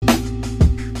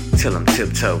Till I'm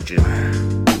tiptoed.com.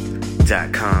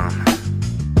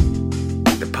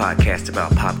 The podcast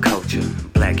about pop culture,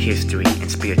 black history,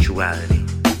 and spirituality.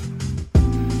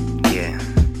 Yeah,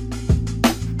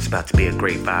 it's about to be a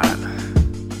great vibe.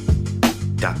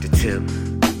 Dr. Tip,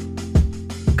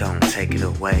 gon' take it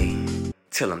away.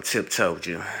 Till I'm tiptoed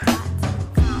you.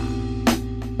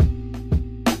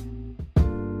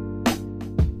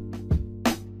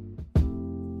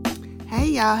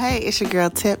 Hey y'all, hey, it's your girl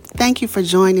Tip. Thank you for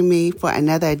joining me for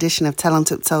another edition of Tell 'em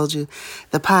Tip Told You,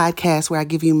 the podcast where I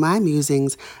give you my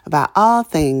musings about all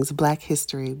things black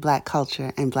history, black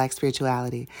culture, and black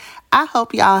spirituality. I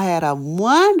hope y'all had a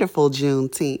wonderful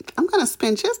Juneteenth. I'm going to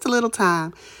spend just a little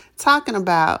time talking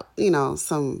about,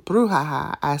 some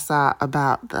brouhaha I saw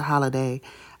about the holiday.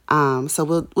 So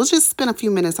we'll just spend a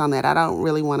few minutes on that. I don't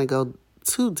really want to go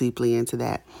too deeply into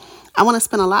that. I want to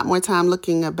spend a lot more time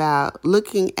looking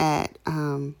at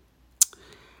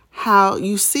how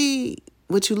you see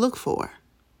what you look for.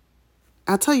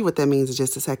 I'll tell you what that means in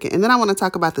just a second. And then I want to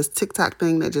talk about this TikTok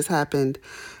thing that just happened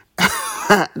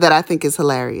that I think is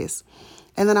hilarious.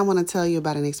 And then I want to tell you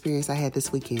about an experience I had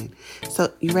this weekend.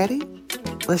 So you ready?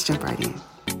 Let's jump right in.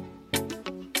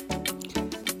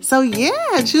 So yeah,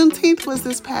 Juneteenth was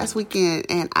this past weekend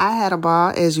and I had a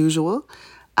ball as usual.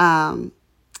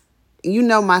 You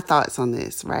know my thoughts on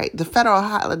this, right? The federal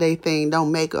holiday thing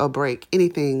don't make or break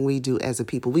anything we do as a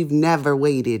people. We've never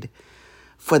waited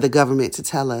for the government to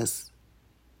tell us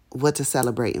what to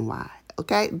celebrate and why,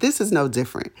 okay? This is no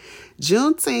different.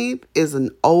 Juneteenth is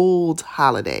an old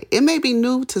holiday. It may be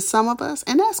new to some of us,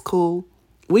 and that's cool.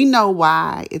 We know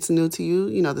why it's new to you.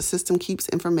 You know, the system keeps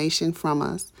information from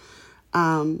us.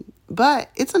 But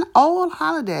it's an old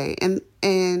holiday, and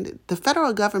the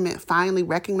federal government finally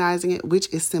recognizing it, which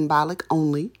is symbolic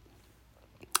only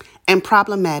and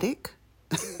problematic,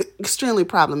 extremely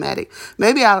problematic.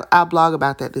 Maybe I'll blog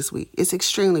about that this week. It's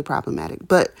extremely problematic.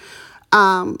 But,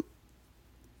 I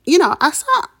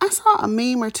saw a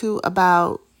meme or two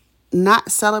about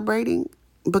not celebrating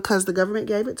because the government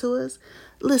gave it to us.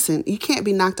 Listen, you can't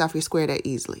be knocked off your square that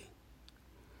easily.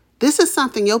 This is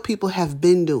something your people have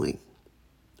been doing.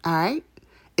 All right?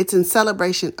 It's in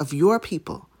celebration of your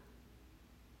people.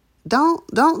 Don't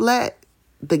let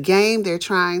the game they're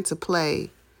trying to play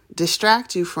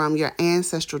distract you from your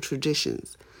ancestral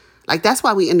traditions. Like, that's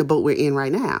why we're in the boat we're in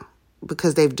right now,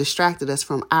 because they've distracted us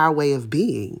from our way of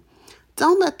being.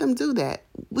 Don't let them do that.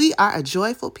 We are a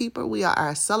joyful people. We are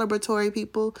a celebratory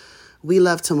people. We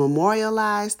love to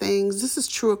memorialize things. This is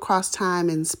true across time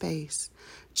and space.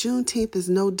 Juneteenth is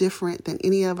no different than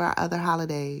any of our other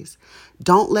holidays.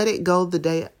 Don't let it go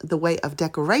the way of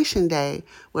Decoration Day,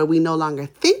 where we no longer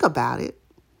think about it.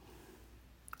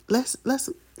 Let's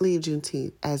leave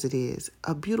Juneteenth as it is,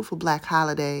 a beautiful black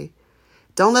holiday.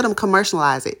 Don't let them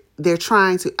commercialize it. They're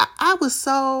trying to. I was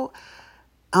so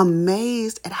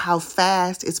amazed at how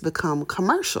fast it's become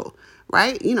commercial,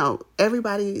 right?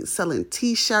 Everybody selling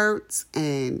T-shirts,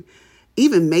 and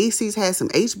even Macy's has some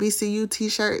HBCU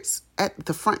T-shirts at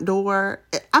the front door.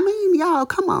 I mean, y'all,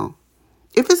 come on.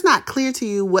 If it's not clear to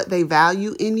you what they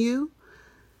value in you,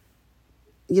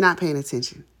 you're not paying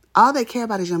attention. All they care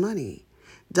about is your money.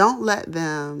 Don't let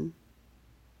them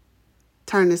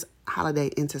turn this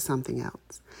holiday into something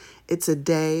else. It's a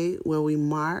day where we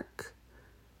mark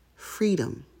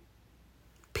freedom,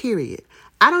 period.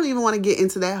 I don't even want to get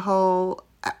into that whole,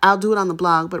 I'll do it on the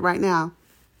blog, but right now,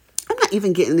 I'm not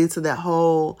even getting into that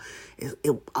whole,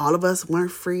 all of us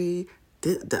weren't free.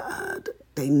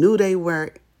 They knew they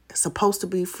were supposed to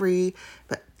be free.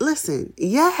 But listen,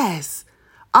 yes,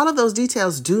 all of those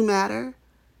details do matter.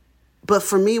 But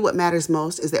for me, what matters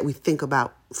most is that we think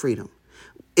about freedom.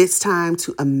 It's time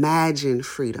to imagine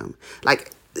freedom.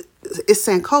 Like, it's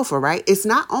Sankofa, right? It's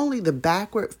not only the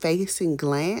backward-facing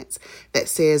glance that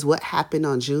says what happened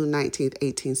on June 19th,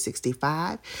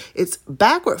 1865. It's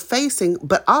backward-facing,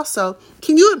 but also,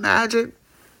 can you imagine?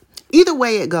 Either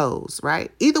way it goes,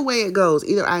 right? Either way it goes.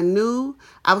 Either I knew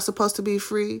I was supposed to be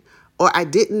free, or I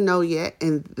didn't know yet,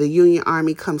 and the Union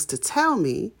Army comes to tell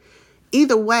me.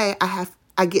 Either way,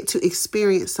 I get to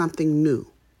experience something new.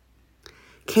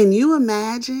 Can you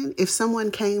imagine if someone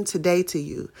came today to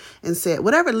you and said,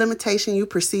 whatever limitation you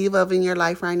perceive of in your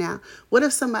life right now, what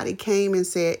if somebody came and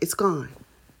said, it's gone?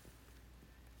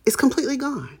 It's completely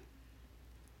gone.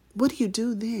 What do you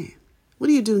do then? What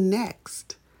do you do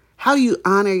next? How do you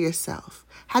honor yourself?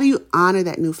 How do you honor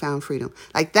that newfound freedom?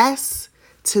 Like, that's,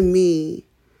 to me,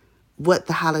 what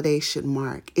the holiday should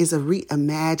mark, is a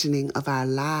reimagining of our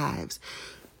lives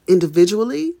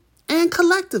individually and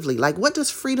collectively. Like, what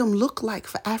does freedom look like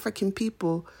for African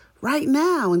people right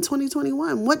now in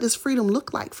 2021. What does freedom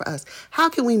look like for us? How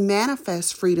can we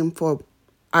manifest freedom for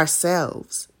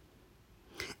ourselves?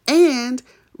 And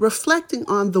reflecting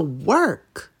on the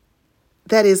work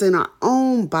that is in our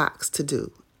own box to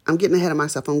do. I'm getting ahead of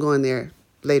myself. I'm going there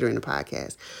later in the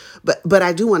podcast. But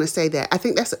I do want to say that I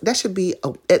think that should be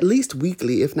at least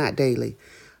weekly, if not daily.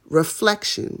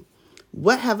 Reflection.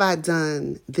 What have I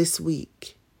done this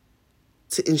week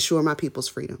to ensure my people's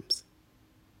freedoms?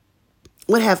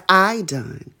 What have I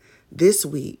done this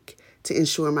week to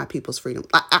ensure my people's freedom?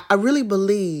 I really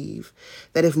believe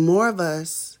that if more of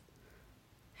us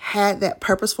had that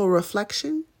purposeful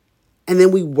reflection and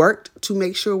then we worked to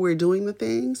make sure we're doing the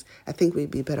things, I think we'd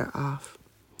be better off.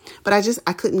 But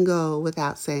I couldn't go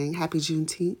without saying happy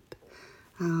Juneteenth.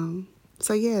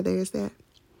 So yeah, there's that.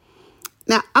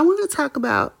 Now, I want to talk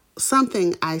about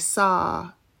something I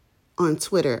saw on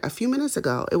Twitter a few minutes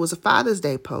ago. It was a Father's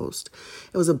Day post.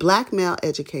 It was a Black male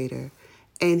educator.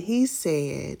 And he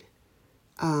said,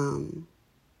 when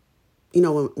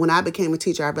I became a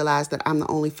teacher, I realized that I'm the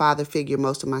only father figure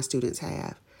most of my students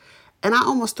have. And I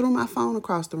almost threw my phone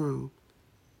across the room.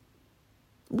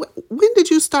 When did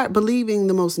you start believing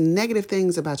the most negative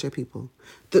things about your people?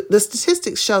 The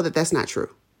statistics show that that's not true.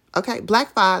 Okay,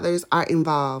 Black fathers are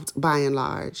involved by and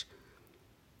large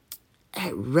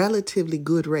at relatively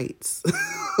good rates.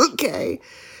 Okay,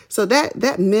 so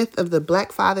that myth of the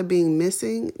Black father being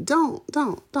missing, don't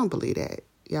believe that,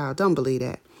 y'all. Don't believe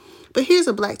that. But here's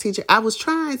a Black teacher. I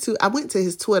went to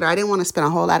his Twitter. I didn't want to spend a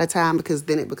whole lot of time because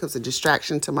then it becomes a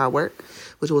distraction to my work,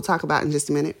 which we'll talk about in just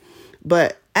a minute.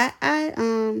 But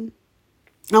I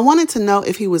wanted to know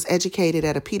if he was educated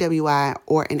at a PWI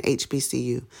or an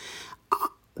HBCU.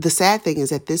 The sad thing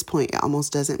is at this point, it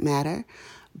almost doesn't matter.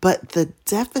 But the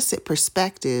deficit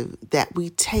perspective that we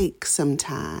take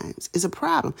sometimes is a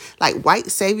problem. Like white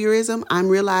saviorism, I'm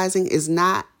realizing, is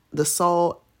not the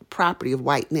sole property of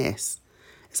whiteness.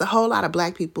 It's a whole lot of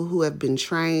Black people who have been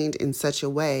trained in such a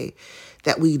way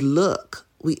that we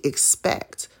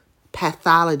expect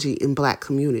pathology in Black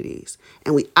communities,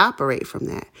 and we operate from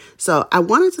that. So I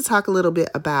wanted to talk a little bit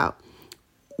about,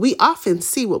 we often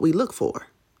see what we look for,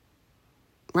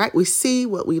 right? We see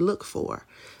what we look for.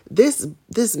 This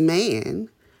man,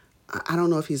 I don't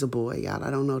know if he's a boy, y'all. I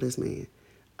don't know this man.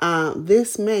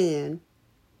 This man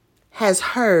has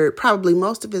heard probably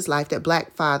most of his life that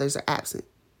Black fathers are absent,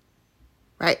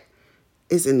 right?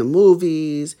 It's in the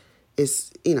movies.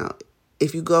 It's,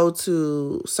 if you go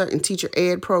to certain teacher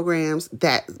ed programs,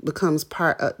 that becomes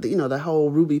part of, the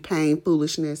whole Ruby Payne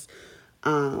foolishness,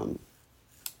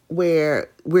 where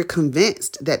we're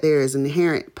convinced that there is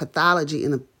inherent pathology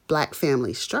in the Black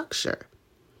family structure,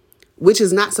 which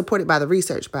is not supported by the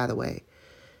research, by the way.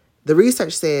 The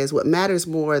research says what matters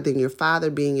more than your father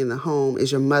being in the home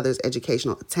is your mother's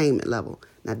educational attainment level.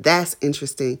 Now, that's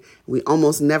interesting. We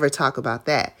almost never talk about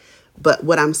that. But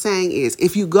what I'm saying is,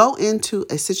 if you go into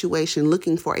a situation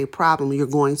looking for a problem, you're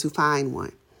going to find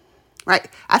one, right?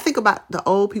 I think about the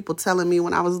old people telling me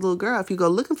when I was a little girl, if you go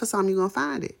looking for something, you're going to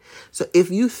find it. So if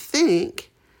you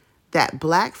think that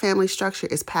Black family structure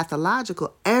is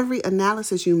pathological, every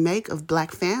analysis you make of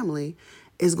Black family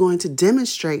is going to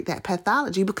demonstrate that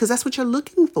pathology, because that's what you're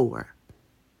looking for,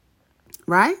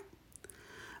 right?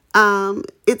 Let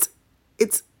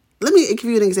me give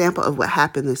you an example of what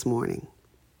happened this morning.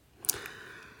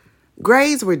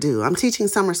 Grades were due. I'm teaching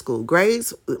summer school.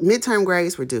 Midterm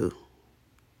grades were due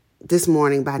this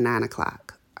morning by 9:00.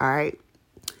 All right.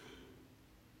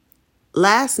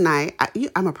 Last night,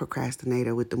 I'm a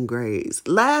procrastinator with them grades.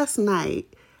 Last night,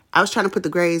 I was trying to put the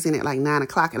grades in at like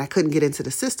 9:00 and I couldn't get into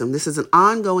the system. This is an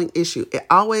ongoing issue. It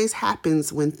always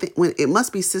happens when it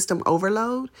must be system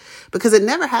overload, because it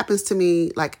never happens to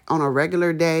me like on a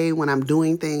regular day when I'm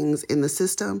doing things in the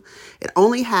system. It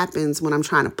only happens when I'm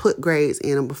trying to put grades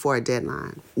in them before a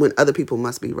deadline, when other people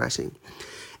must be rushing.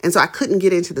 And so I couldn't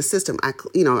get into the system. I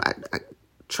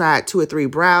tried 2 or 3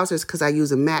 browsers because I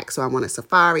use a Mac, so I wanted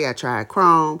Safari. I tried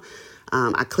Chrome.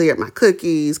 I cleared my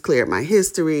cookies, cleared my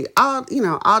history, all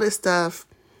this stuff.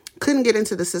 Couldn't get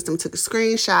into the system, took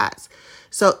screenshots.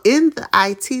 So in the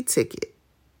IT ticket,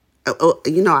 I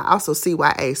also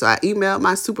CYA. So I emailed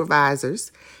my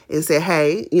supervisors and said,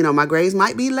 hey, my grades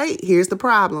might be late. Here's the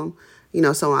problem,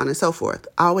 so on and so forth.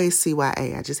 Always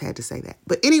CYA. I just had to say that.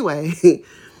 But anyway,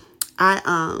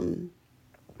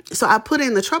 so I put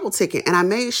in the trouble ticket and I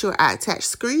made sure I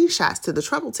attached screenshots to the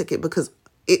trouble ticket, because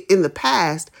in the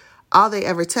past, all they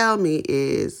ever tell me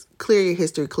is clear your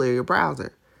history, clear your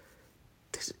browser.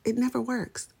 It never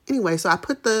works. Anyway, so I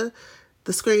put the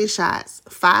screenshots,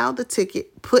 filed the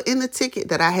ticket, put in the ticket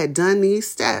that I had done these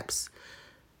steps.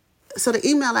 So the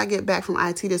email I get back from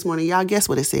IT this morning, y'all guess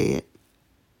what it said?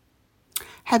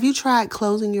 Have you tried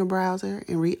closing your browser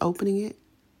and reopening it?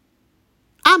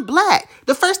 I'm Black.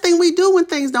 The first thing we do when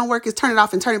things don't work is turn it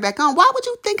off and turn it back on. Why would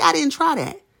you think I didn't try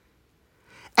that?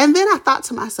 And then I thought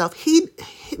to myself,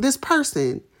 this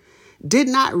person did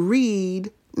not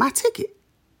read my ticket.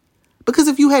 Because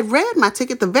if you had read my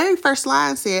ticket, the very first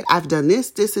line said, I've done this,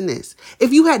 this, and this.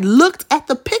 If you had looked at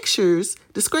the pictures,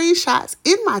 the screenshots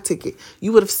in my ticket,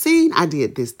 you would have seen I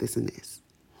did this, this, and this.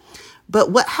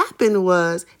 But what happened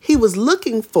was he was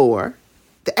looking for,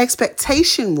 the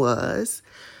expectation was,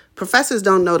 professors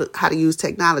don't know how to use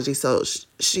technology, so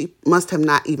she must have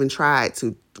not even tried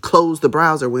to close the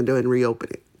browser window and reopen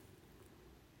it.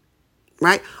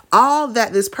 Right? All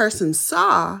that this person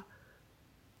saw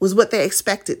was what they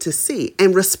expected to see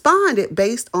and responded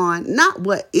based on not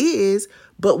what is,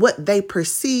 but what they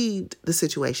perceived the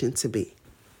situation to be.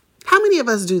 How many of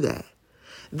us do that?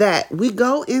 That we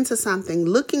go into something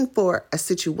looking for a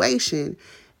situation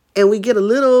and we get a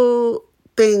little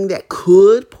thing that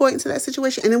could point to that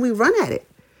situation and then we run at it.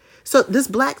 So this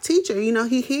Black teacher,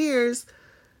 he hears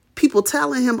people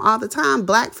telling him all the time,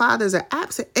 Black fathers are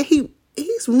absent, and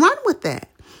he's run with that.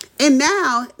 And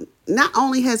now, not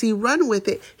only has he run with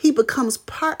it, he becomes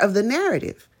part of the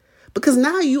narrative. Because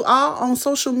now you all on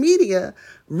social media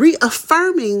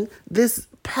reaffirming this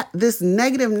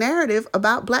negative narrative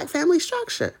about Black family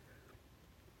structure.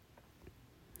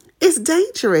 It's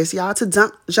dangerous, y'all,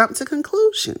 to jump to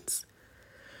conclusions,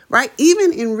 right?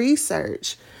 Even in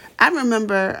research, I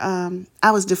remember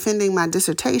I was defending my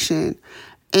dissertation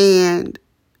and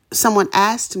someone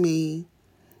asked me,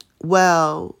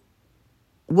 well,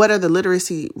 what are the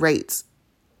literacy rates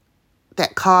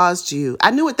that caused you?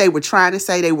 I knew what they were trying to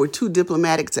say. They were too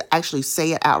diplomatic to actually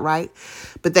say it outright.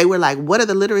 But they were like, what are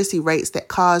the literacy rates that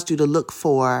caused you to look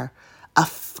for a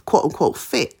quote unquote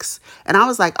fix? And I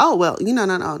was like, oh, well,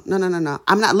 no.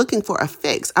 I'm not looking for a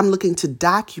fix. I'm looking to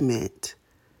document,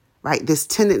 right, this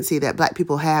tendency that Black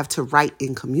people have to write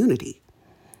in community.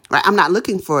 Right? I'm not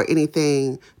looking for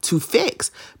anything to fix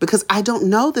because I don't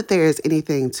know that there is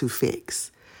anything to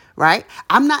fix. Right?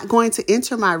 I'm not going to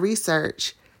enter my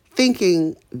research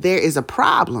thinking there is a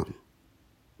problem.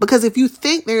 Because if you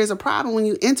think there is a problem when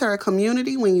you enter a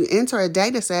community, when you enter a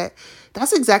data set,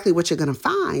 that's exactly what you're going to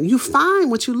find. You find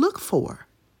what you look for.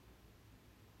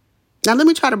 Now, let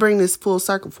me try to bring this full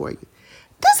circle for you.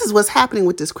 This is what's happening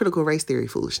with this critical race theory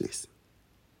foolishness.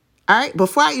 All right?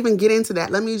 Before I even get into that,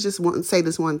 let me just say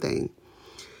this one thing.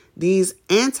 These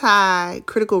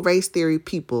anti-critical race theory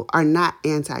people are not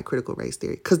anti-critical race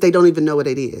theory because they don't even know what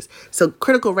it is. So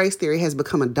critical race theory has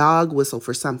become a dog whistle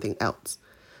for something else.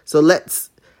 So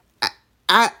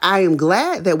I am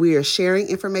glad that we are sharing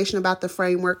information about the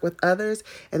framework with others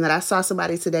and that I saw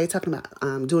somebody today talking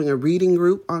about doing a reading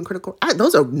group on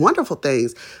those are wonderful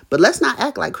things, but let's not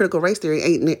act like critical race theory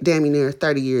ain't damn near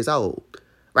 30 years old,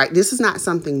 right? This is not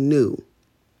something new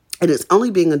and it's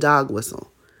only being a dog whistle.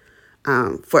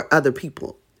 For other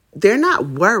people. They're not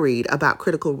worried about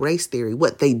critical race theory.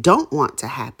 What they don't want to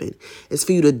happen is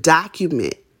for you to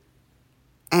document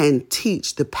and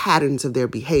teach the patterns of their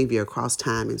behavior across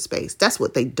time and space. That's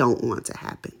what they don't want to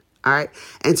happen. All right.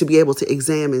 And to be able to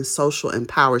examine social and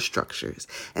power structures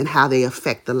and how they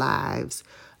affect the lives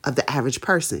of the average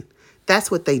person. That's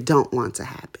what they don't want to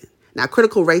happen. Now,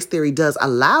 critical race theory does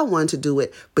allow one to do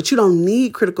it, but you don't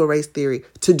need critical race theory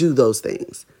to do those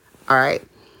things. All right.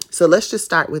 So let's just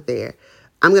start with there.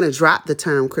 I'm going to drop the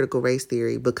term critical race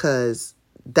theory because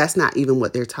that's not even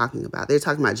what they're talking about. They're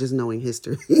talking about just knowing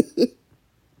history.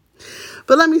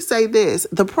 But let me say this.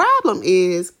 The problem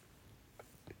is,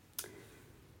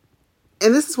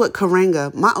 and this is what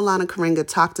Maulana Karenga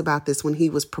talked about this when he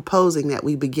was proposing that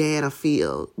we begin a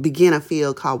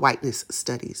field called whiteness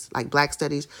studies, like Black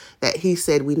studies, that he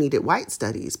said we needed white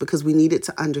studies because we needed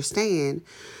to understand.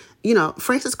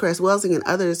 Frances Cress Welsing and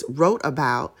others wrote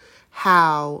about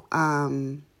how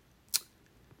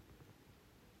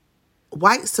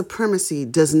white supremacy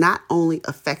does not only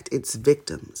affect its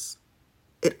victims,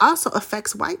 it also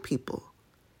affects white people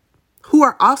who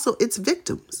are also its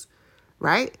victims,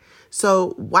 right?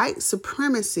 So white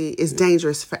supremacy is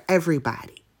dangerous for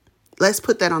everybody. Let's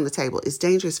put that on the table. It's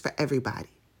dangerous for everybody.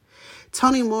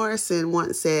 Toni Morrison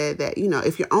once said that,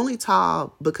 if you're only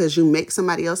tall because you make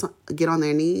somebody else get on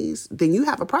their knees, then you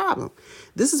have a problem.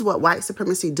 This is what white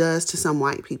supremacy does to some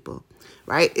white people,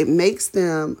 right? It makes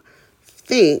them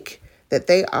think that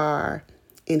they are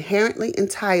inherently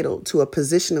entitled to a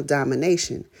position of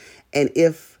domination. And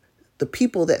if the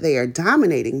people that they are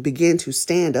dominating begin to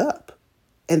stand up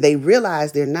and they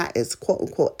realize they're not as quote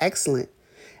unquote excellent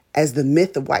as the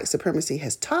myth of white supremacy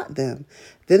has taught them,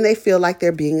 then they feel like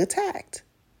they're being attacked.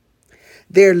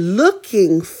 They're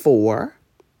looking for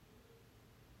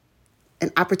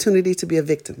an opportunity to be a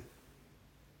victim.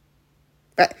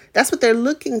 That's what they're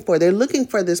looking for. They're looking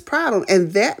for this problem.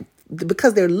 And that,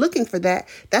 because they're looking for that,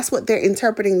 that's what they're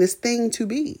interpreting this thing to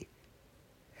be.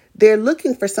 They're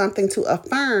looking for something to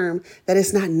affirm that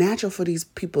it's not natural for these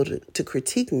people to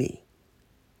critique me.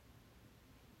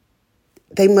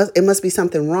 It must be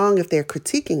something wrong if they're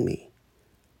critiquing me,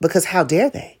 because how dare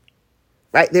they?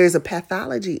 Right? There's a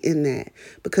pathology in that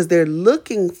because they're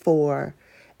looking for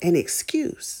an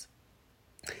excuse.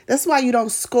 That's why you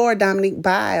don't score Dominique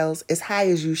Biles as high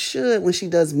as you should when she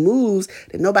does moves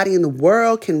that nobody in the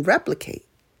world can replicate.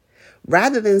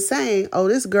 Rather than saying, oh,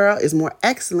 this girl is more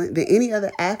excellent than any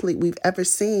other athlete we've ever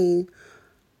seen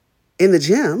in the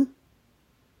gym,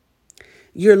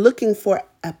 you're looking for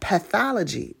a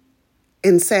pathology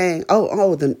and saying,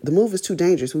 the move is too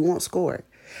dangerous. We won't score it.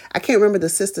 I can't remember the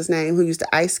sister's name who used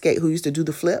to ice skate, who used to do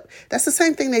the flip. That's the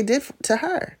same thing they did to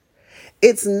her.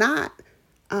 It's not,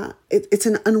 it's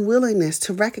an unwillingness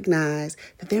to recognize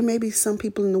that there may be some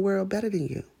people in the world better than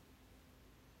you.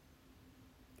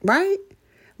 Right?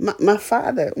 My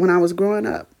father, when I was growing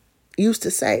up, used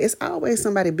to say, it's always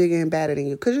somebody bigger and badder than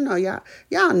you. Because,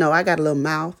 y'all know I got a little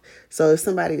mouth. So if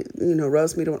somebody,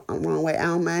 roasts me the wrong way, I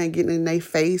don't mind getting in their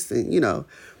face. And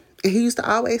he used to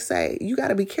always say, you got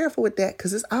to be careful with that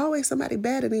because it's always somebody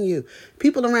better than you.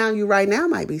 People around you right now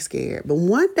might be scared, but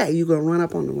one day you're going to run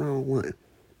up on the wrong one.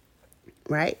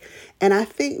 Right? And I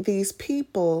think these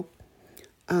people,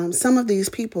 some of these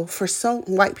people,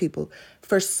 white people,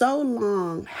 for so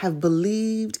long have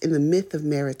believed in the myth of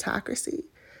meritocracy.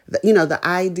 The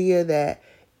idea that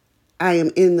I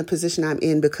am in the position I'm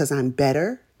in because I'm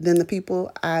better than the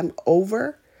people I'm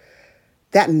over.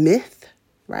 That myth,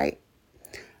 right?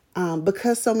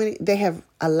 Because they have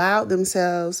allowed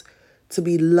themselves to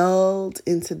be lulled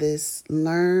into this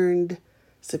learned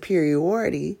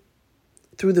superiority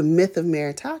through the myth of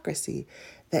meritocracy,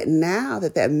 that now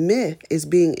that myth is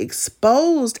being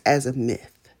exposed as a myth,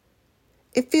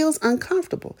 it feels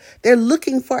uncomfortable. They're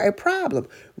looking for a problem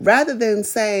rather than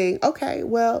saying, okay,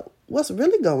 well, what's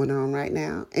really going on right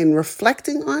now? And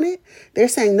reflecting on it, they're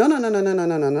saying,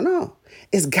 no.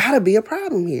 It's got to be a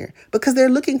problem here because they're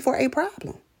looking for a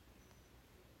problem.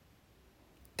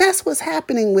 That's what's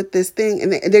happening with this thing.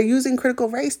 And they're using critical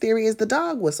race theory as the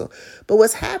dog whistle. But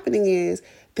what's happening is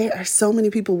there are so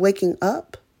many people waking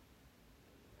up.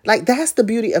 Like, that's the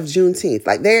beauty of Juneteenth.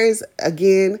 Like,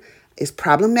 it's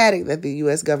problematic that the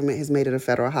U.S. government has made it a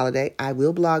federal holiday. I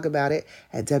will blog about it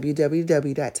at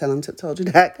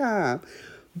www.tellemtoldyou.com.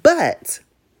 But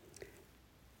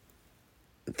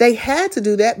they had to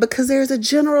do that because there's a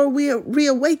general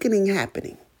reawakening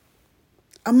happening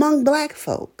among Black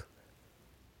folk.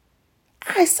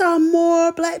 I saw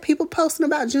more Black people posting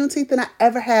about Juneteenth than I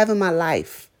ever have in my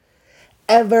life.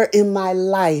 Ever in my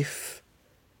life.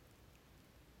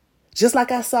 Just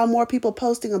like I saw more people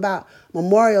posting about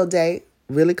Memorial Day,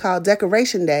 really called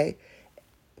Decoration Day,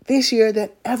 this year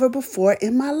than ever before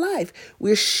in my life.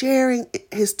 We're sharing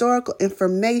historical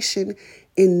information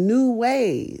in new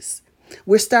ways.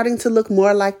 We're starting to look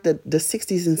more like the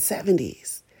 60s and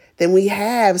 70s than we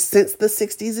have since the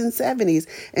 60s and 70s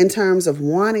in terms of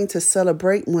wanting to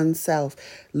celebrate oneself,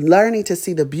 learning to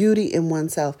see the beauty in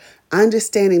oneself,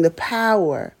 understanding the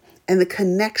power and the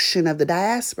connection of the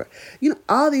diaspora.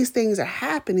 All these things are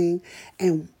happening,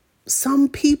 and some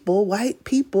people, white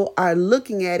people, are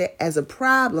looking at it as a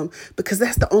problem because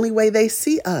that's the only way they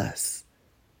see us.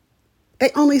 They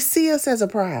only see us as a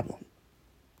problem.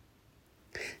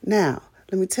 Now,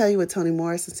 let me tell you what Toni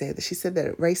Morrison said. She said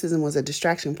that racism was a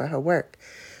distraction for her work.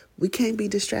 We can't be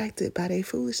distracted by their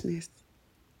foolishness.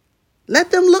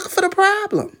 Let them look for the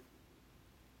problem.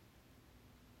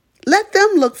 Let them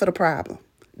look for the problem.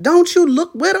 Don't you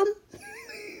look with them.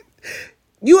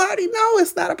 You already know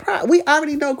it's not a problem. We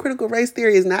already know critical race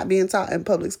theory is not being taught in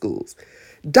public schools.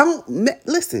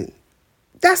 Listen.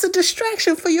 That's a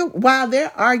distraction for you while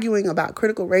they're arguing about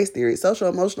critical race theory, social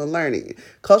emotional learning,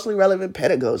 culturally relevant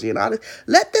pedagogy, and all this.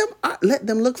 Let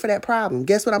them look for that problem.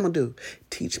 Guess what I'm going to do?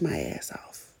 Teach my ass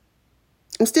off.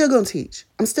 I'm still going to teach.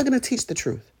 I'm still going to teach the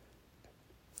truth.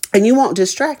 And you won't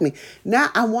distract me. Now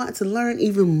I want to learn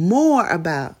even more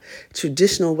about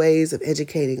traditional ways of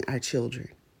educating our children.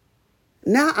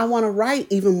 Now I want to write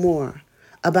even more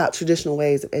about traditional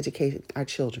ways of educating our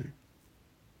children.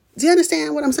 Do you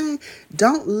understand what I'm saying?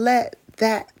 Don't let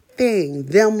that thing,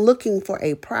 them looking for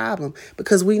a problem,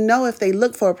 because we know if they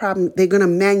look for a problem, they're going to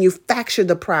manufacture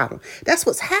the problem. That's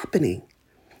what's happening.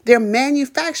 They're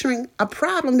manufacturing a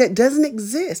problem that doesn't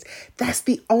exist. That's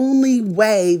the only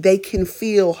way they can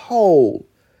feel whole.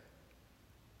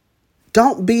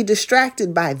 Don't be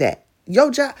distracted by that.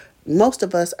 Your job, most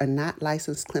of us are not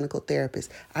licensed clinical therapists.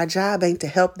 Our job ain't to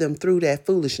help them through that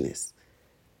foolishness.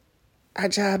 Our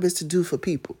job is to do for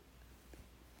people.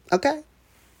 Okay?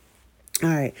 All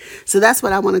right. So that's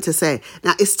what I wanted to say.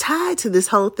 Now, it's tied to this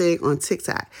whole thing on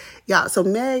TikTok. Y'all, so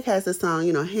Meg has this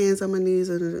song, hands on my knees.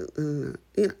 I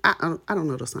don't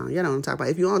know the song. Y'all know what I'm talking about.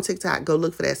 If you're on TikTok, go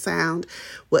look for that sound.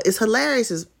 What is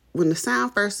hilarious is when the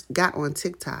sound first got on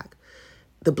TikTok,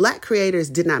 the Black creators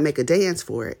did not make a dance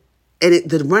for it. And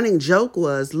the running joke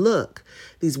was, look,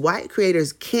 these white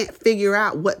creators can't figure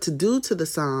out what to do to the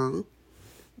song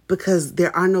because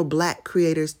there are no Black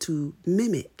creators to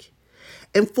mimic.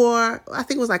 And for, I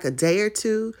think it was like a day or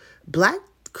two, Black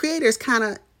creators kind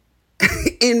of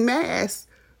en masse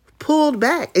pulled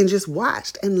back and just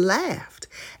watched and laughed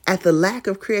at the lack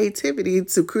of creativity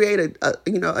to create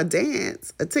a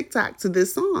dance, a TikTok to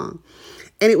this song.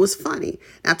 And it was funny.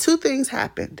 Now, two things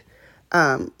happened.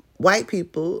 White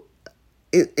people,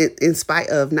 in spite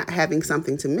of not having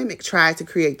something to mimic, tried to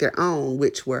create their own,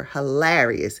 which were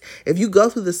hilarious. If you go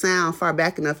through the sound far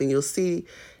back enough and you'll see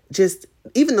just,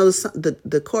 even though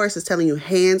the chorus is telling you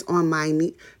hands on my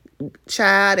knee,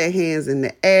 child, their hands in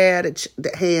the air,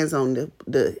 the hands on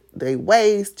the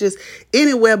waist, just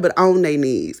anywhere but on their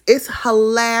knees. It's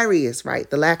hilarious, right?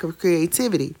 The lack of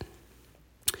creativity.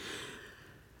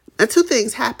 And two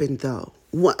things happened, though.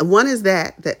 One is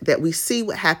that we see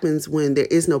what happens when there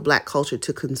is no Black culture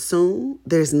to consume.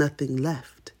 There's nothing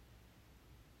left.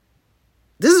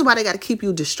 This is why they got to keep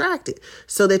you distracted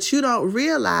so that you don't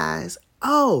realize,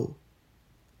 oh,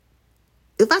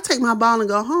 if I take my ball and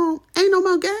go home, ain't no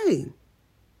more game.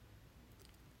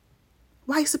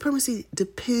 White supremacy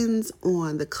depends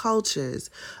on the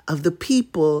cultures of the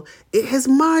people it has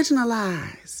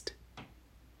marginalized.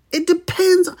 It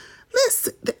depends on,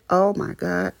 listen, oh my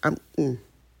God. You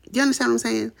understand what I'm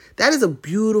saying? That is a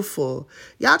beautiful,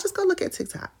 y'all just go look at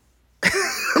TikTok.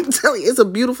 I'm telling you, it's a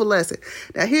beautiful lesson.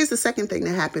 Now, here's the second thing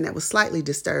that happened that was slightly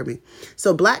disturbing.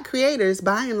 So Black creators,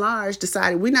 by and large,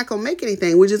 decided we're not going to make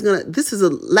anything. We're just going to, this is a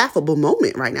laughable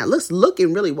moment right now. Let's look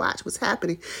and really watch what's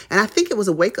happening. And I think it was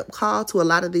a wake-up call to a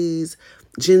lot of these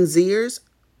Gen Zers,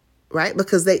 right?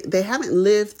 Because they haven't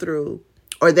lived through,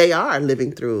 or they are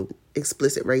living through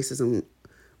explicit racism,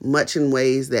 much in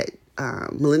ways that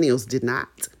millennials did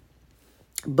not.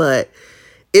 But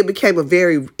it became a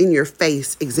very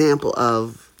in-your-face example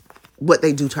of what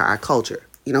they do to our culture.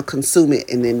 Consume it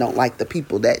and then don't like the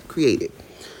people that create it.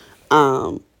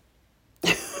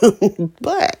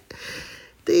 But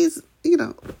these,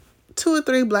 2 or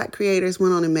 3 Black creators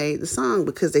went on and made the song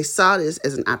because they saw this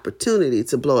as an opportunity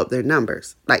to blow up their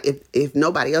numbers. Like, if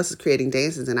nobody else is creating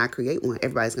dances and I create one,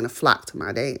 everybody's going to flock to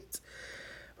my dance,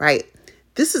 right?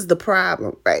 This is the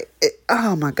problem, right?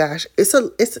 Oh my gosh.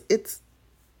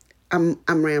 I'm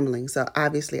rambling, so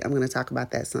obviously I'm going to talk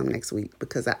about that some next week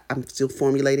because I'm still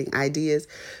formulating ideas.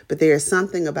 But there is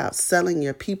something about selling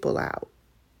your people out,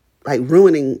 like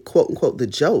ruining, quote unquote, the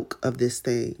joke of this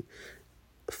thing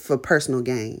for personal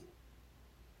gain,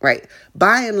 right?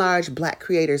 By and large, Black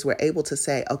creators were able to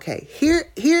say, okay,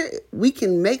 here we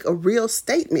can make a real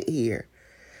statement here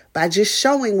by just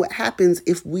showing what happens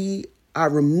if we are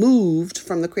removed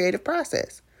from the creative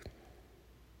process.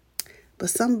 But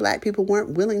some Black people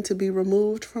weren't willing to be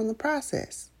removed from the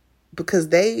process because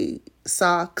they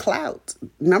saw clout,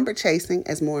 number chasing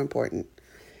as more important.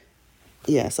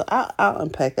 Yeah, so I'll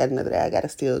unpack that another day. I got to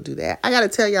still do that. I got to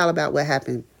tell y'all about what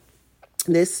happened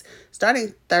this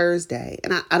starting Thursday.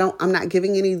 And I'm not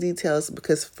giving any details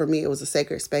because for me it was a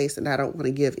sacred space and I don't want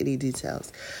to give any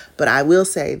details. But I will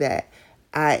say that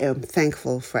I am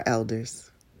thankful for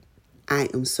elders. I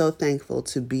am so thankful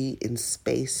to be in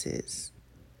spaces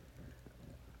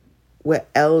where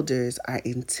elders are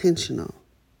intentional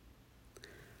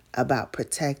about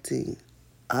protecting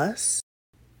us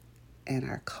and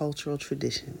our cultural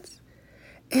traditions.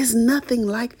 There's nothing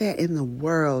like that in the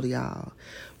world, y'all,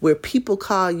 where people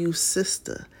call you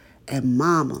sister and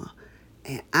mama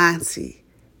and auntie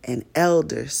and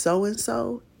elder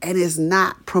so-and-so, and it's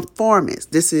not performance.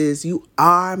 This is you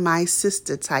are my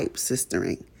sister type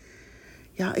sistering.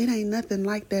 Y'all, it ain't nothing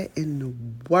like that in the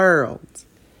world.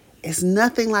 It's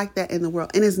nothing like that in the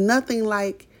world. And it's nothing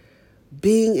like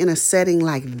being in a setting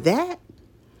like that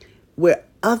where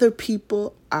other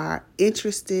people are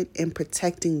interested in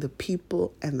protecting the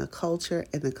people and the culture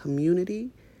and the community,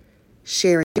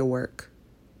 sharing your work.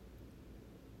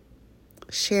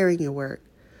 Sharing your work.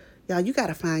 Y'all, you got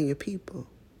to find your people.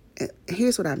 And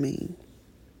here's what I mean.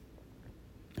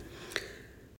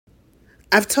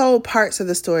 I've told parts of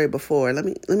the story before. Let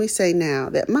me say now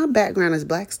that my background is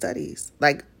Black studies.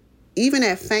 Like, even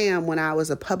at FAM, when I was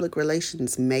a public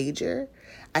relations major,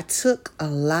 I took a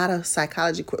lot of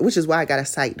psychology, which is why I got a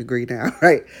psych degree now,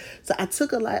 right? So I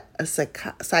took a lot of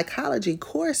psychology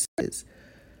courses.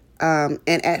 And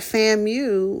at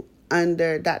FAMU,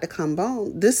 under Dr.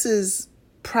 Cambone, this is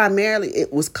primarily,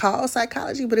 it was called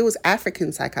psychology, but it was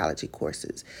African psychology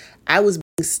courses. I was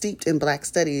being steeped in Black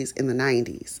studies in the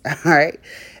 90s, all right?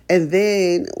 And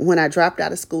then when I dropped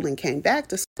out of school and came back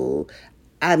to school,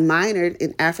 I minored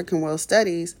in African World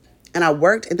Studies, and I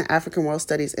worked in the African World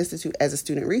Studies Institute as a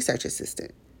student research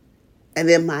assistant. And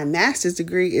then my master's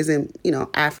degree is in,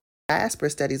 African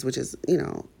diaspora studies, which is,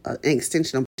 an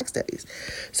extension of Black studies.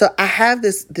 So I have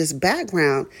this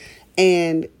background,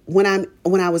 and when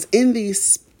I was in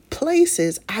these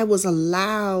places, I was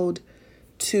allowed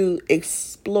to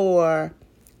explore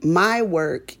my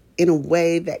work in a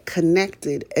way that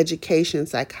connected education,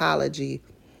 psychology,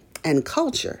 and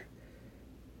culture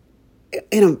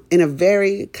in a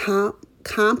very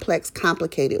complex,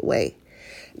 complicated way.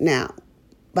 Now,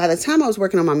 by the time I was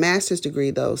working on my master's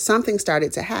degree, though, something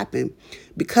started to happen,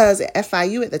 because at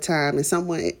FIU at the time, and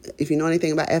someone, if you know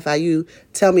anything about FIU,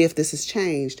 tell me if this has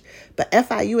changed. But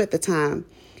FIU at the time,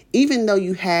 even though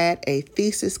you had a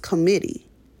thesis committee,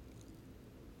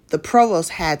 the provost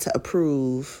had to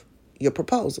approve your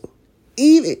proposal.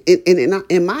 Even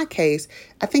in my case,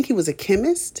 I think he was a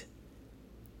chemist,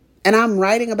 and I'm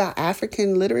writing about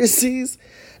African literacies.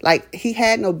 Like, he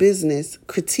had no business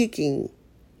critiquing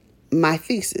my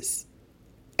thesis,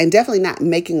 and definitely not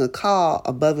making a call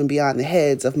above and beyond the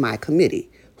heads of my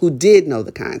committee, who did know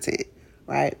the content,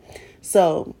 right?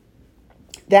 So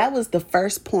that was the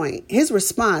first point. His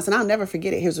response, and I'll never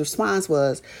forget it, his response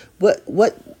was,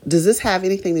 what does this have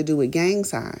anything to do with gang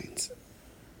signs?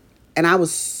 And I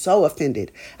was so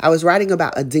offended. I was writing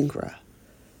about Adinkra,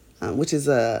 which is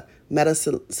a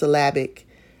metasyllabic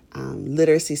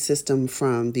literacy system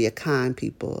from the Akan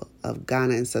people of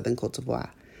Ghana and Southern Cote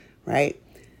d'Ivoire, right?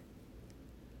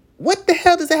 What the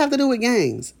hell does that have to do with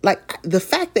gangs? Like, the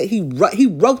fact that he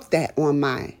wrote that on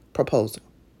my proposal,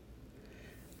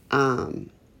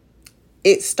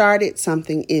 it started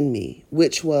something in me,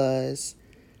 which was,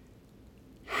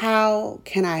 how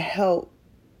can I help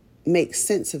make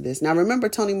sense of this? Now, remember,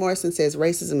 Toni Morrison says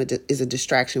racism is a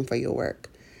distraction for your work.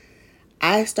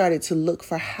 I started to look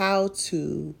for how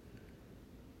to,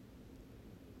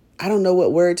 I don't know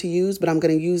what word to use, but I'm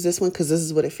going to use this one because this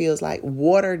is what it feels like,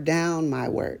 water down my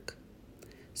work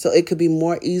so it could be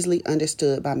more easily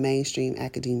understood by mainstream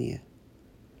academia.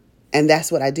 And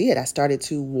that's what I did. I started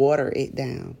to water it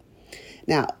down.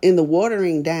 Now, in the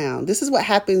watering down, this is what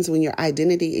happens when your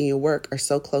identity and your work are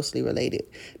so closely related.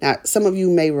 Now, some of you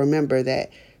may remember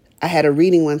that I had a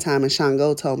reading one time, and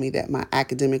Shango told me that my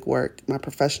academic work, my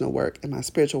professional work, and my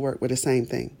spiritual work were the same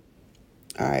thing.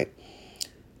 All right.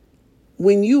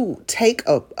 When you take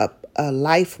a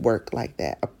life work like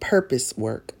that, a purpose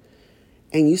work,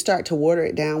 and you start to water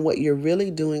it down, what you're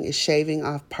really doing is shaving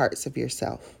off parts of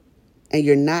yourself, and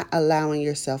you're not allowing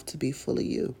yourself to be fully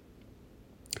you.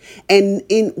 And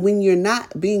when you're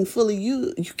not being fully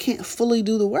you, you can't fully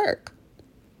do the work.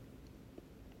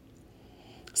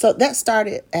 So that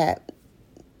started at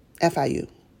FIU,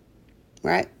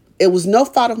 right? It was no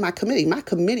fault of my committee. My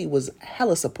committee was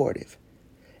hella supportive.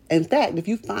 In fact, if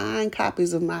you find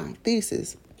copies of my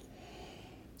thesis,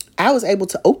 I was able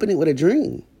to open it with a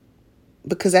dream,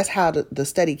 because that's how the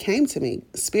study came to me.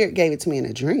 Spirit gave it to me in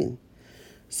a dream.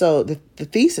 So the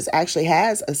thesis actually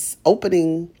has an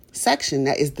opening section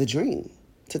that is the dream,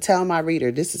 to tell my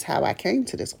reader, this is how I came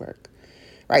to this work,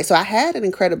 right? So I had an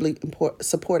incredibly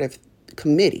supportive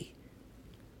committee.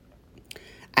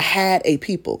 I had a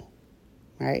people,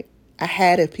 right? I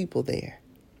had a people there.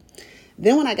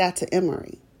 Then when I got to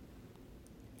Emory,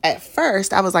 at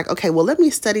first I was like, okay, well, let me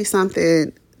study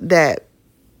something that,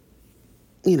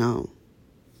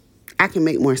 I can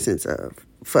make more sense of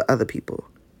for other people.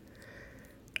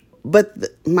 But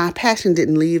my passion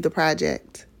didn't leave the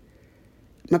project.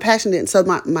 My passion didn't. So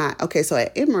so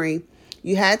at Emory,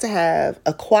 you had to have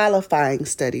a qualifying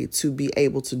study to be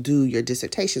able to do your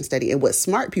dissertation study. And what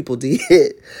smart people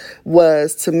did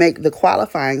was to make the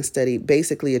qualifying study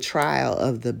basically a trial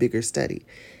of the bigger study.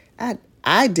 I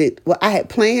had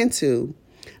planned to,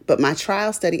 but my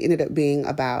trial study ended up being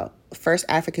about First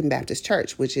African Baptist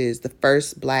Church, which is the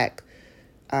first Black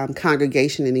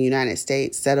congregation in the United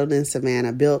States, settled in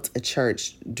Savannah, built a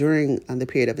church during the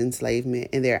period of enslavement,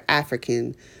 and there are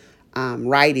African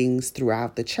writings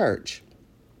throughout the church.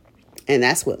 And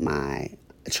that's what my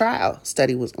trial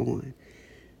study was on.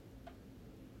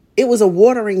 It was a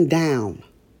watering down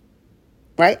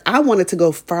right? I wanted to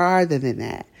go farther than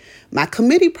that. My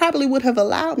committee probably would have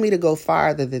allowed me to go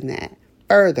further than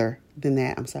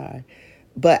that. I'm sorry.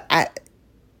 But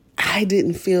I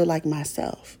didn't feel like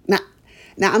myself. Now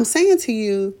I'm saying to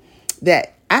you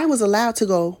that I was allowed to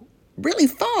go really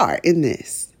far in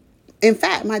this. In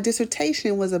fact, my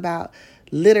dissertation was about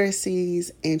literacies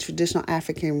and traditional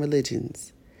African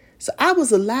religions. So I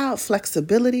was allowed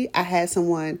flexibility. I had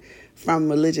someone from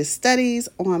religious studies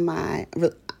on my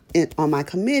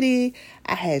committee.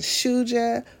 I had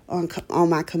Shuja on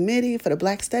my committee for the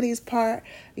Black Studies part.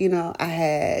 I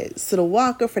had Siddle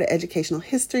Walker for the educational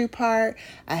history part.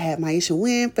 I had Maisha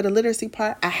Wynn for the literacy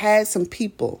part. I had some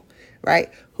people,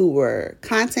 right, who were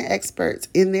content experts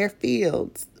in their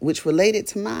fields, which related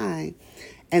to mine.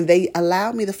 And they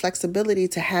allowed me the flexibility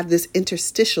to have this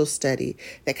interstitial study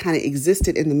that kind of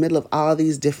existed in the middle of all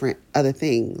these different other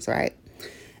things, right?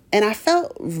 And I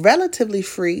felt relatively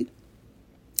free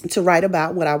to write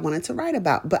about what I wanted to write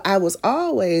about. But I was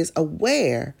always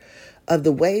aware of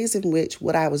the ways in which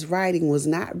what I was writing was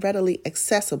not readily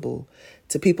accessible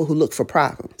to people who look for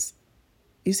problems.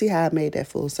 You see how I made that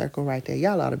full circle right there?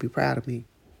 Y'all ought to be proud of me.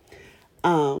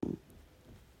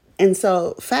 And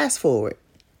so fast forward,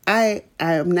 I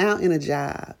am now in a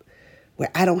job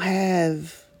where I don't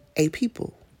have a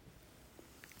people.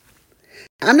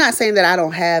 I'm not saying that I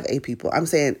don't have a people. I'm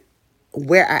saying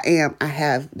where I am, I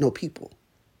have no people.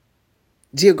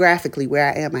 Geographically, where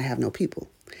I am, I have no people.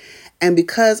 And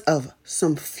because of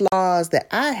some flaws that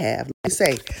I have, let me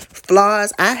say,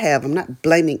 flaws I have, I'm not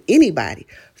blaming anybody,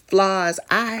 flaws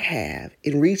I have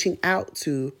in reaching out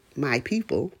to my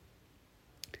people,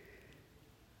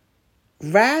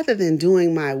 rather than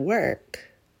doing my work,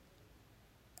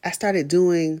 I started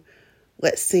doing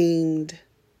what seemed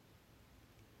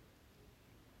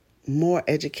more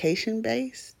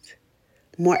education-based,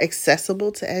 more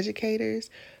accessible to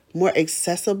educators, more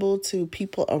accessible to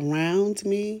people around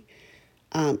me,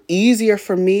 easier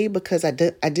for me because I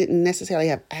didn't necessarily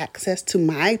have access to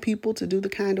my people to do the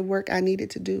kind of work I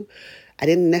needed to do. I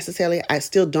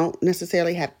still don't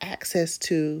necessarily have access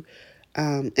to,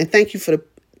 and thank you for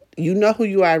you know who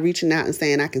you are reaching out and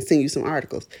saying I can send you some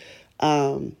articles.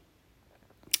 And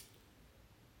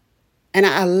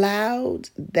I allowed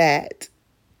that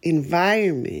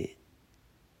environment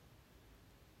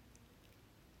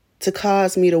to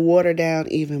cause me to water down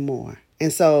even more.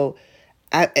 And so,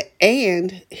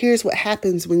 and here's what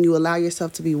happens when you allow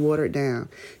yourself to be watered down.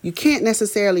 You can't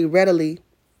necessarily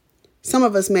some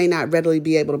of us may not readily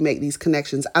be able to make these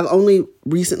connections. I've only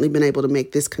recently been able to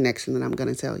make this connection that I'm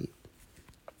going to tell you.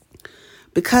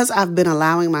 Because I've been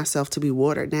allowing myself to be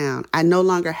watered down, I no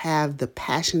longer have the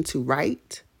passion to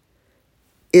write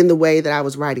in the way that I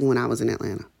was writing when I was in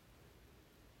Atlanta.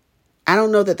 I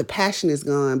don't know that the passion is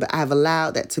gone, but I've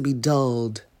allowed that to be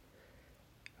dulled,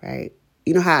 right?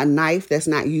 You know how a knife that's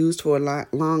not used for a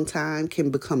long time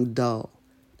can become dull?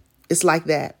 It's like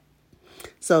that.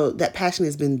 So that passion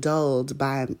has been dulled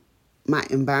by my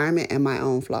environment and my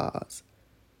own flaws.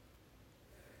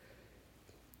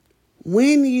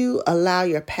 When you allow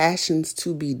your passions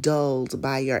to be dulled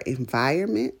by your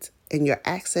environment and your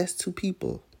access to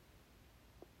people,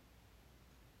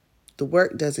 the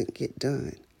work doesn't get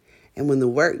done. And when the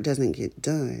work doesn't get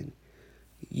done,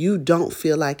 you don't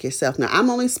feel like yourself. Now, I'm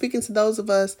only speaking to those of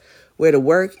us where the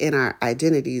work and our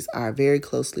identities are very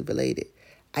closely related.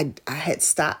 I had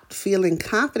stopped feeling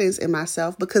confidence in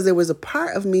myself because there was a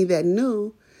part of me that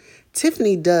knew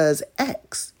Tiffany does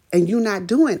X and you're not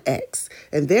doing X.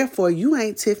 And therefore, you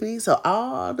ain't Tiffany. So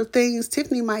all the things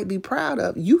Tiffany might be proud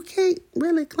of, you can't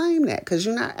really claim that because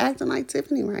you're not acting like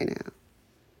Tiffany right now.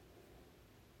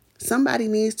 Somebody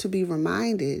needs to be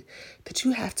reminded that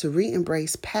you have to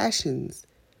re-embrace passions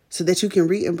so that you can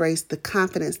re-embrace the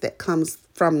confidence that comes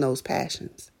from those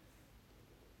passions.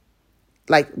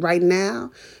 Like right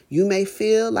now, you may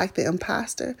feel like the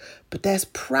imposter, but that's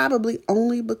probably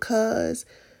only because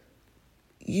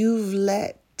you've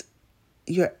let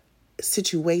your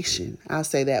situation, I'll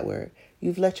say that word,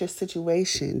 you've let your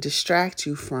situation distract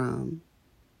you from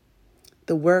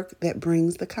the work that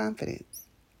brings the confidence.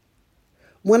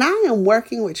 When I am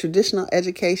working with traditional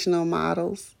educational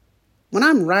models, when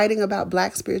I'm writing about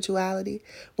Black spirituality,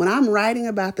 when I'm writing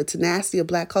about the tenacity of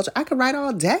Black culture, I could write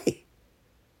all day.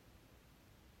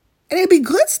 And it'd be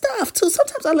good stuff too.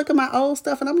 Sometimes I look at my old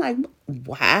stuff and I'm like,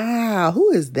 wow,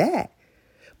 who is that?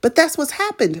 But that's what's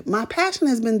happened. My passion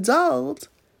has been dulled.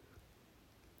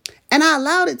 And I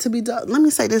allowed it to be dulled. Let me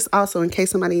say this also in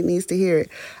case somebody needs to hear it.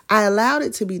 I allowed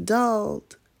it to be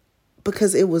dulled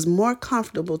because it was more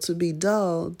comfortable to be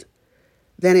dulled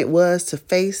than it was to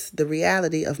face the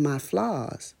reality of my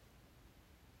flaws.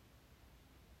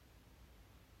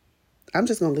 I'm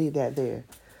just going to leave that there.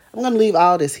 I'm going to leave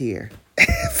all this here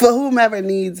for whomever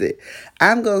needs it.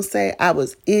 I'm going to say I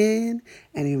was in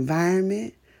an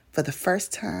environment for the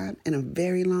first time in a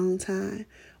very long time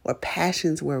where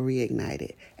passions were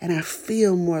reignited, and I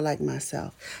feel more like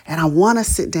myself, and I want to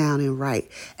sit down and write,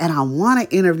 and I want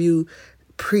to interview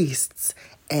priests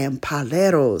and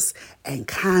paleros and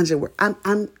conjure.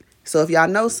 So if y'all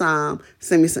know some,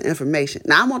 send me some information.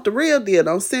 Now I want the real deal.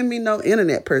 Don't send me no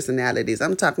internet personalities.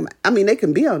 I'm talking about, they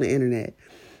can be on the internet,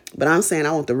 but I'm saying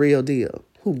I want the real deal.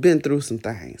 Who been through some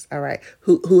things, all right?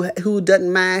 Who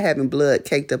doesn't mind having blood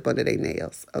caked up under their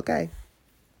nails, okay?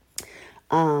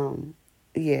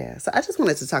 Yeah, so I just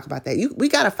wanted to talk about that. We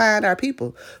got to find our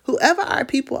people. Whoever our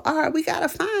people are, we got to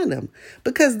find them.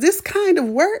 Because this kind of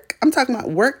work, I'm talking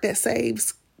about work that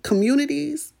saves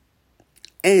communities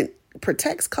and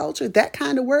protects culture, that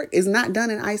kind of work is not done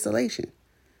in isolation.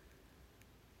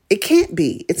 It can't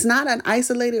be. It's not an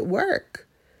isolated work.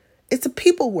 It's a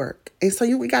people work. And so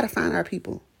we got to find our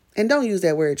people. And don't use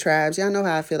that word tribes. Y'all know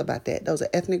how I feel about that. Those are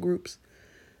ethnic groups.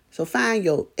 So find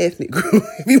your ethnic group,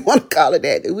 if you want to call it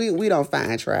that. We don't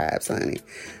find tribes, honey.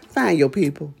 Find your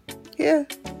people. Yeah.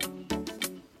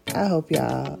 I hope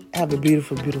y'all have a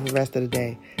beautiful, beautiful rest of the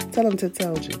day. Tell them to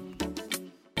told you.